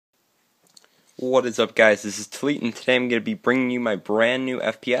What is up, guys? This is Taleet, and today I'm going to be bringing you my brand new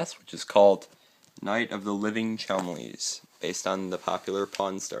FPS, which is called Night of the Living Chumlees, based on the popular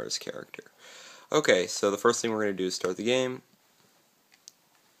Pawn Stars character. Okay, so the first thing we're going to do is start the game.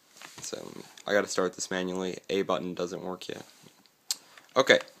 So I got to start this manually. A button doesn't work yet.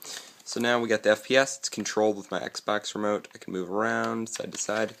 Okay, so now we got the FPS. It's controlled with my Xbox remote. I can move around side to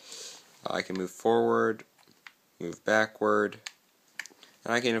side. I can move forward, move backward,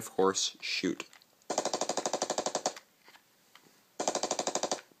 and I can, of course, shoot.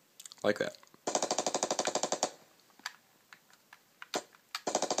 Like that.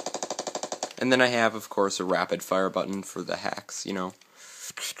 And then I have, of course, a rapid fire button for the hacks, you know.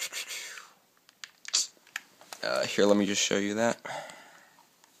 Here, let me just show you that.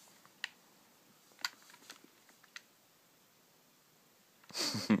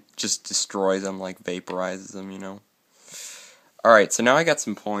 Just destroys them, like vaporizes them, you know. Alright, so now I got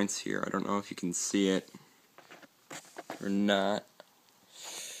some points here. I don't know if you can see it or not.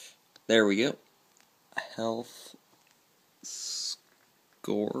 There we go. Health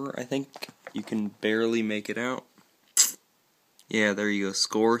score, I think. You can barely make it out. Yeah, there you go.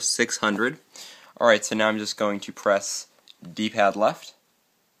 Score 600. Alright, so now I'm just going to press D-pad left.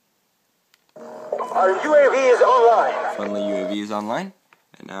 Our UAV is online. Friendly UAV is online.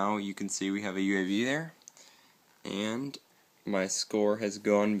 And now you can see we have a UAV there. And my score has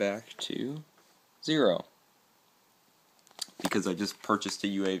gone back to 0. Because I just purchased a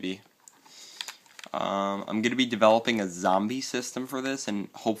UAV. I'm going to be developing a zombie system for this and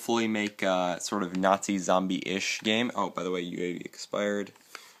hopefully make a sort of Nazi zombie-ish game. Oh, by the way, UAV expired.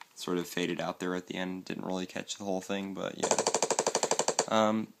 Sort of faded out there at the end. Didn't really catch the whole thing, but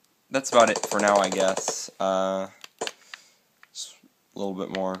yeah. That's about it for now, I guess. Just a little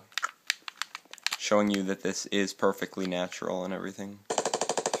bit more. Showing you that this is perfectly natural and everything.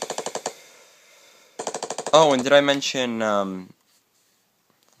 Oh, and did I mention,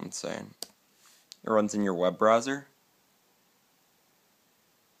 let's say, it runs in your web browser.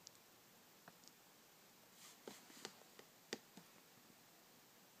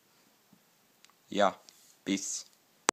 Yeah, peace.